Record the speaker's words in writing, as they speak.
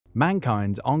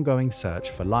Mankind's ongoing search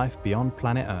for life beyond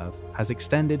planet Earth has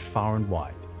extended far and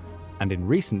wide, and in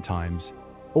recent times,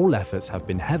 all efforts have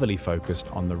been heavily focused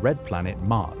on the red planet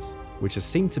Mars, which has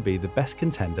seemed to be the best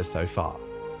contender so far.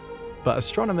 But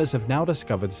astronomers have now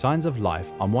discovered signs of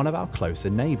life on one of our closer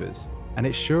neighbours, and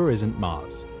it sure isn't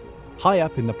Mars. High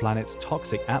up in the planet's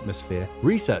toxic atmosphere,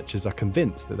 researchers are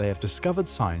convinced that they have discovered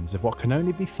signs of what can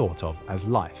only be thought of as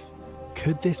life.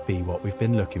 Could this be what we've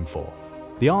been looking for?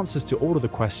 The answers to all of the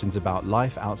questions about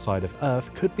life outside of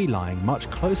Earth could be lying much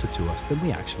closer to us than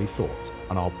we actually thought,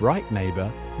 on our bright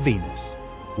neighbour, Venus.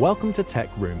 Welcome to Tech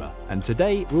Rumor, and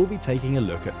today we'll be taking a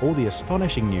look at all the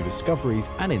astonishing new discoveries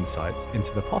and insights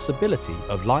into the possibility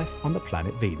of life on the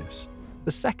planet Venus,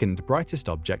 the second brightest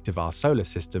object of our solar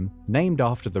system, named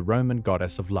after the Roman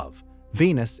goddess of love.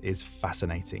 Venus is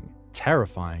fascinating,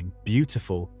 terrifying,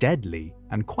 beautiful, deadly,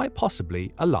 and quite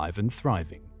possibly alive and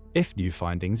thriving, if new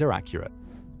findings are accurate.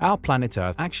 Our planet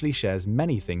Earth actually shares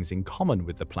many things in common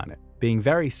with the planet, being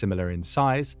very similar in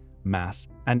size, mass,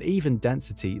 and even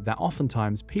density that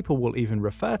oftentimes people will even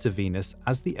refer to Venus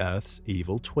as the Earth's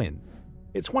evil twin.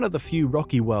 It's one of the few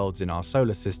rocky worlds in our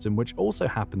solar system which also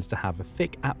happens to have a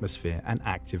thick atmosphere and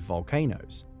active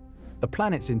volcanoes. The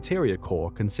planet's interior core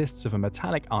consists of a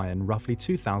metallic iron roughly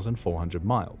 2,400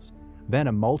 miles, then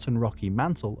a molten rocky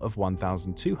mantle of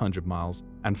 1,200 miles,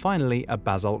 and finally a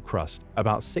basalt crust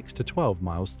about 6 to 12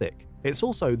 miles thick. It's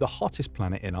also the hottest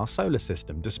planet in our solar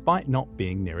system despite not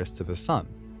being nearest to the Sun.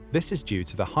 This is due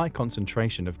to the high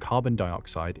concentration of carbon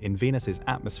dioxide in Venus's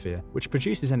atmosphere, which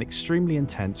produces an extremely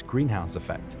intense greenhouse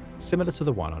effect, similar to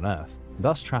the one on Earth,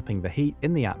 thus trapping the heat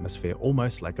in the atmosphere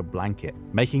almost like a blanket,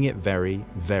 making it very,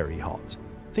 very hot.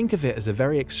 Think of it as a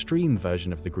very extreme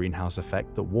version of the greenhouse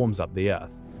effect that warms up the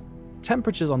Earth.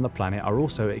 Temperatures on the planet are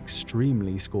also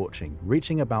extremely scorching,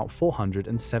 reaching about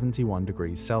 471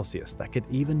 degrees Celsius that could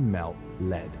even melt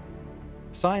lead.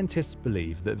 Scientists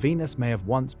believe that Venus may have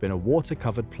once been a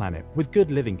water-covered planet with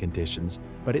good living conditions,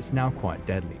 but it's now quite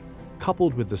deadly.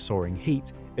 Coupled with the soaring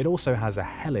heat, it also has a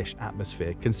hellish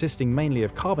atmosphere consisting mainly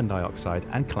of carbon dioxide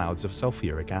and clouds of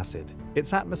sulfuric acid.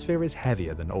 Its atmosphere is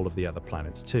heavier than all of the other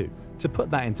planets too. To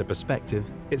put that into perspective,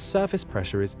 its surface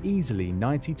pressure is easily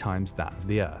 90 times that of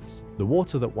the Earth's. The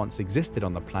water that once existed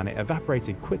on the planet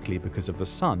evaporated quickly because of the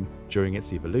Sun during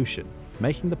its evolution,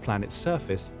 making the planet's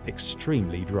surface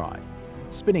extremely dry.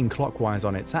 Spinning clockwise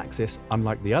on its axis,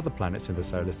 unlike the other planets in the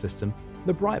solar system,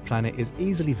 the bright planet is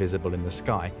easily visible in the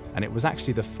sky, and it was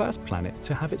actually the first planet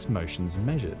to have its motions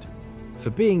measured. For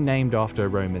being named after a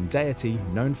Roman deity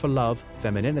known for love,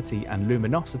 femininity, and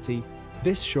luminosity,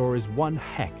 this sure is one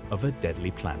heck of a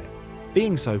deadly planet.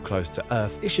 Being so close to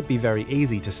Earth, it should be very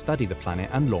easy to study the planet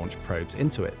and launch probes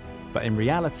into it. But in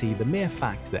reality, the mere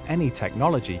fact that any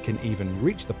technology can even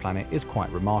reach the planet is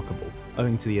quite remarkable,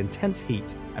 owing to the intense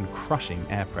heat and crushing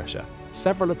air pressure.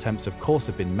 Several attempts of course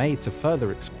have been made to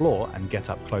further explore and get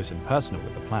up close and personal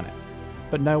with the planet.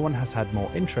 But no one has had more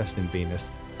interest in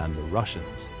Venus than the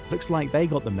Russians. Looks like they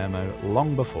got the memo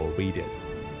long before we did.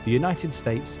 The United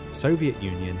States, Soviet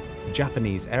Union, the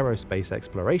Japanese Aerospace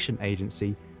Exploration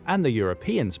Agency, and the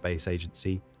European Space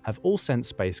Agency have all sent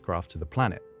spacecraft to the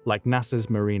planet, like NASA's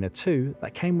Mariner 2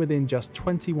 that came within just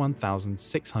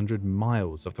 21,600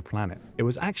 miles of the planet. It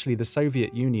was actually the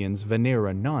Soviet Union's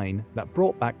Venera 9 that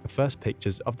brought back the first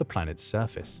pictures of the planet's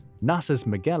surface. NASA's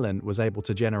Magellan was able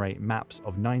to generate maps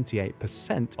of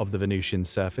 98% of the Venusian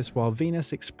surface, while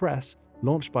Venus Express,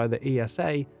 launched by the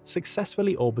ESA,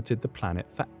 successfully orbited the planet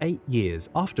for 8 years,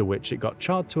 after which it got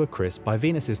charred to a crisp by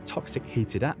Venus's toxic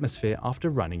heated atmosphere after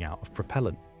running out of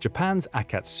propellant. Japan's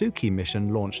Akatsuki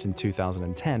mission, launched in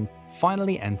 2010,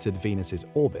 finally entered Venus's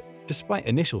orbit, despite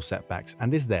initial setbacks,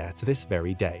 and is there to this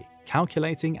very day,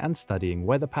 calculating and studying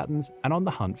weather patterns and on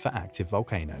the hunt for active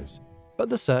volcanoes. But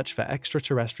the search for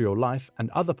extraterrestrial life and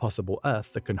other possible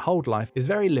Earth that can hold life is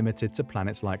very limited to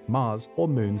planets like Mars or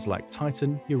moons like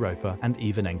Titan, Europa, and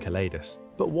even Enceladus.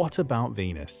 But what about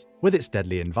Venus? With its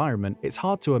deadly environment, it's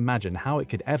hard to imagine how it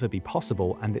could ever be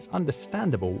possible, and it's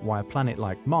understandable why a planet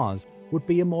like Mars would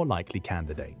be a more likely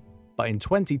candidate. But in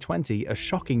 2020, a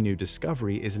shocking new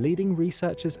discovery is leading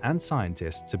researchers and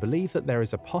scientists to believe that there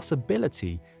is a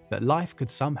possibility that life could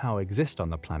somehow exist on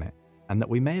the planet, and that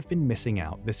we may have been missing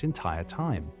out this entire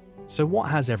time. So what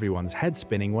has everyone's head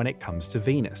spinning when it comes to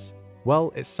Venus?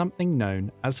 Well, it's something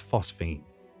known as phosphine.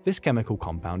 This chemical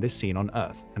compound is seen on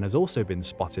Earth and has also been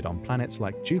spotted on planets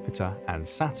like Jupiter and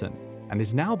Saturn, and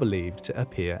is now believed to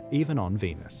appear even on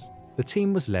Venus. The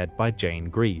team was led by Jane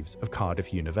Greaves of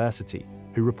Cardiff University,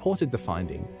 who reported the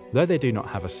finding, though they do not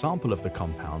have a sample of the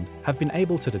compound, have been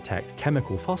able to detect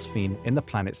chemical phosphine in the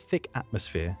planet's thick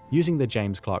atmosphere using the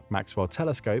James Clerk Maxwell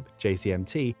Telescope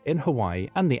 (JCMT) in Hawaii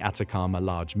and the Atacama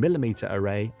Large Millimeter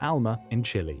Array (ALMA) in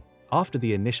Chile. After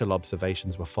the initial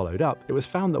observations were followed up, it was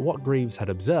found that what Greaves had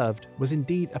observed was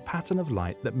indeed a pattern of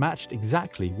light that matched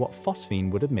exactly what phosphine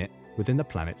would emit within the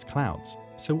planet's clouds.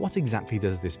 So what exactly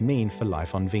does this mean for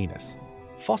life on Venus?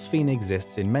 Phosphine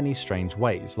exists in many strange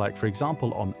ways, like for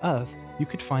example on Earth, you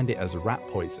could find it as rat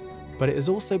poison. But it has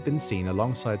also been seen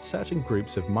alongside certain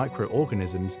groups of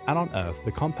microorganisms, and on Earth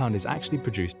the compound is actually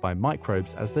produced by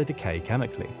microbes as they decay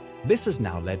chemically. This has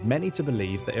now led many to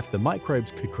believe that if the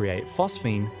microbes could create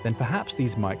phosphine, then perhaps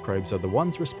these microbes are the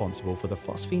ones responsible for the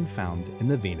phosphine found in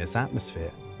the Venus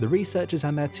atmosphere. The researchers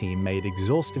and their team made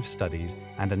exhaustive studies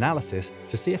and analysis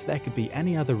to see if there could be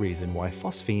any other reason why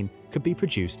phosphine could be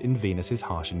produced in Venus's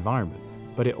harsh environment.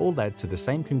 But it all led to the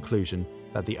same conclusion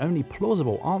that the only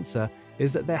plausible answer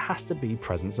is that there has to be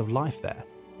presence of life there.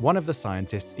 One of the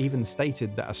scientists even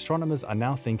stated that astronomers are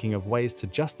now thinking of ways to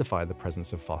justify the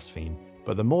presence of phosphine,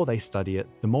 but the more they study it,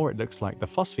 the more it looks like the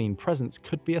phosphine presence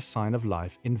could be a sign of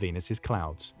life in Venus's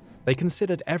clouds. They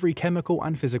considered every chemical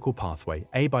and physical pathway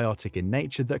abiotic in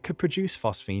nature that could produce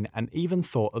phosphine, and even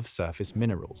thought of surface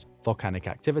minerals, volcanic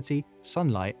activity,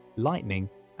 sunlight, lightning,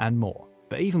 and more.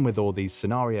 But even with all these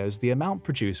scenarios, the amount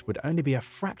produced would only be a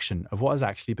fraction of what has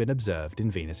actually been observed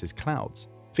in Venus's clouds.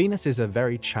 Venus is a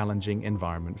very challenging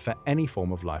environment for any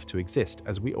form of life to exist,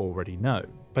 as we already know.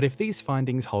 But if these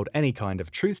findings hold any kind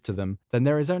of truth to them, then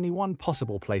there is only one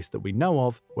possible place that we know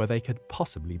of where they could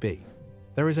possibly be.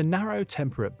 There is a narrow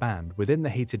temperate band within the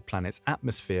heated planet's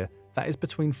atmosphere that is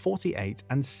between 48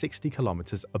 and 60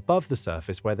 kilometers above the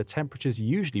surface, where the temperatures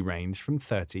usually range from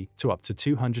 30 to up to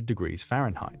 200 degrees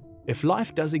Fahrenheit. If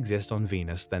life does exist on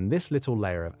Venus, then this little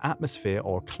layer of atmosphere,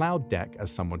 or cloud deck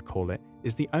as some would call it,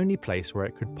 is the only place where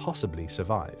it could possibly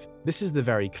survive. This is the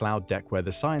very cloud deck where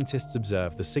the scientists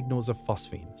observe the signals of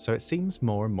phosphine, so it seems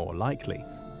more and more likely.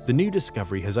 The new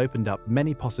discovery has opened up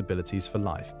many possibilities for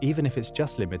life, even if it's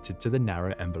just limited to the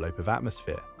narrow envelope of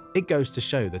atmosphere. It goes to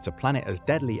show that a planet as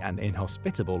deadly and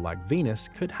inhospitable like Venus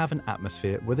could have an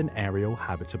atmosphere with an aerial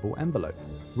habitable envelope.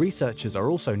 Researchers are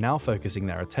also now focusing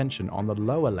their attention on the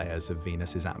lower layers of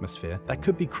Venus's atmosphere that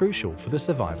could be crucial for the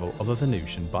survival of a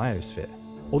Venusian biosphere.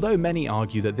 Although many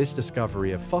argue that this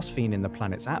discovery of phosphine in the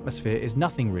planet's atmosphere is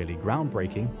nothing really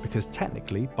groundbreaking, because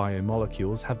technically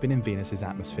biomolecules have been in Venus's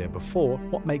atmosphere before,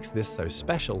 what makes this so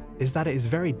special is that it is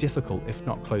very difficult, if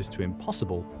not close to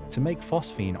impossible, to make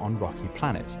phosphine on rocky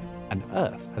planets, and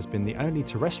Earth has been the only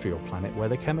terrestrial planet where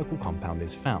the chemical compound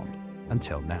is found,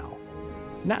 until now.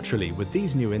 Naturally, with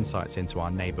these new insights into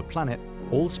our neighbour planet,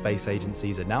 all space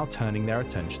agencies are now turning their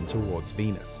attention towards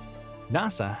Venus.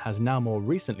 NASA has now more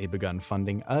recently begun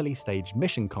funding early-stage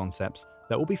mission concepts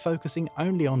that will be focusing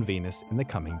only on Venus in the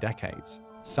coming decades.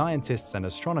 Scientists and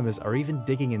astronomers are even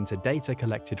digging into data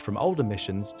collected from older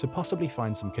missions to possibly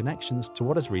find some connections to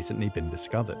what has recently been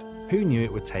discovered. Who knew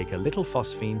it would take a little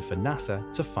phosphine for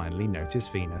NASA to finally notice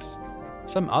Venus?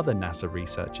 Some other NASA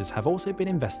researchers have also been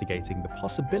investigating the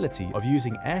possibility of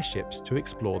using airships to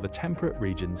explore the temperate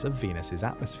regions of Venus's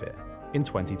atmosphere. In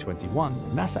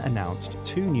 2021, NASA announced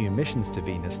 2 new missions to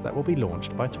Venus that will be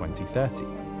launched by 2030.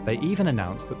 They even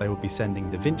announced that they will be sending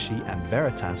Da Vinci and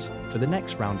Veritas for the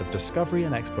next round of discovery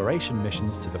and exploration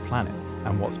missions to the planet.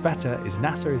 And what's better is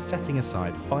NASA is setting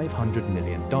aside $500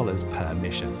 million per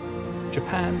mission.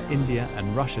 Japan, India,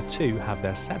 and Russia too have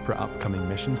their separate upcoming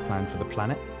missions planned for the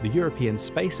planet. The European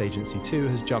Space Agency too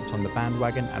has jumped on the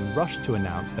bandwagon and rushed to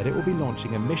announce that it will be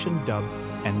launching a mission dubbed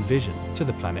Envision to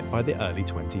the planet by the early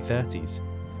 2030s.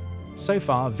 So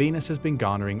far, Venus has been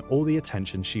garnering all the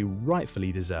attention she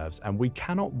rightfully deserves, and we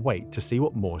cannot wait to see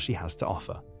what more she has to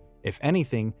offer. If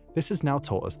anything, this has now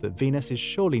taught us that Venus is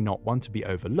surely not one to be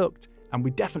overlooked, and we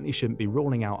definitely shouldn't be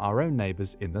ruling out our own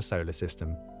neighbours in the solar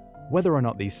system. Whether or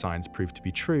not these signs prove to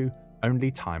be true, only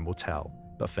time will tell.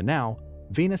 But for now,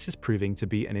 Venus is proving to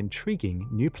be an intriguing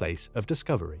new place of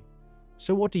discovery.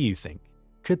 So what do you think?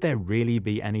 Could there really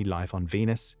be any life on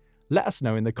Venus? Let us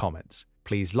know in the comments.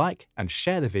 Please like and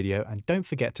share the video, and don't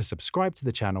forget to subscribe to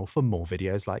the channel for more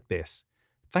videos like this.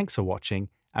 Thanks for watching,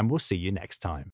 and we'll see you next time.